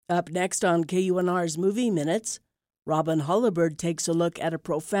Up next on KUNR's Movie Minutes, Robin Hullabird takes a look at a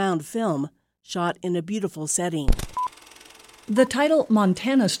profound film shot in a beautiful setting. The title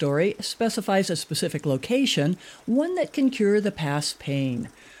Montana Story specifies a specific location, one that can cure the past pain.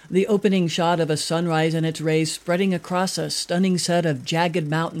 The opening shot of a sunrise and its rays spreading across a stunning set of jagged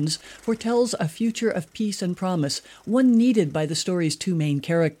mountains foretells a future of peace and promise, one needed by the story's two main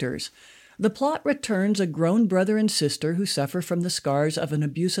characters. The plot returns a grown brother and sister who suffer from the scars of an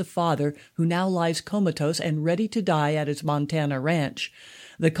abusive father who now lies comatose and ready to die at his Montana ranch.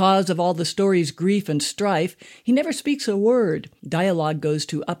 The cause of all the story's grief and strife, he never speaks a word. Dialogue goes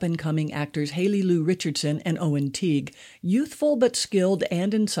to up-and-coming actors Haley Lou Richardson and Owen Teague, youthful but skilled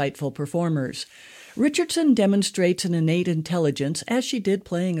and insightful performers. Richardson demonstrates an innate intelligence, as she did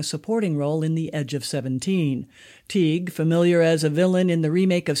playing a supporting role in The Edge of 17. Teague, familiar as a villain in the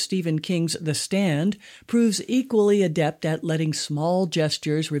remake of Stephen King's The Stand, proves equally adept at letting small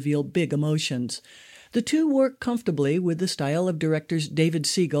gestures reveal big emotions. The two work comfortably with the style of directors David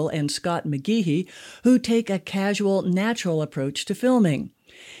Siegel and Scott McGehee, who take a casual, natural approach to filming.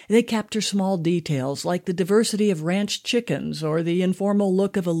 They capture small details like the diversity of ranch chickens or the informal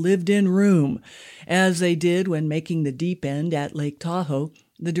look of a lived-in room. As they did when making The Deep End at Lake Tahoe,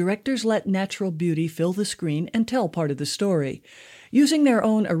 the directors let natural beauty fill the screen and tell part of the story. Using their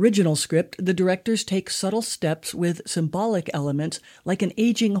own original script, the directors take subtle steps with symbolic elements like an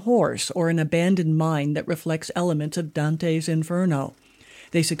aging horse or an abandoned mine that reflects elements of Dante's Inferno.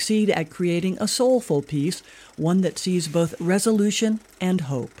 They succeed at creating a soulful piece, one that sees both resolution and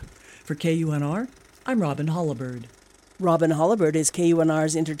hope. For KUNR, I'm Robin Hullabird. Robin Hullabird is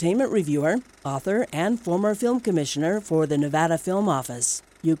KUNR's entertainment reviewer, author, and former film commissioner for the Nevada Film Office.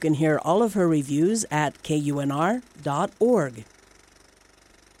 You can hear all of her reviews at KUNR.org.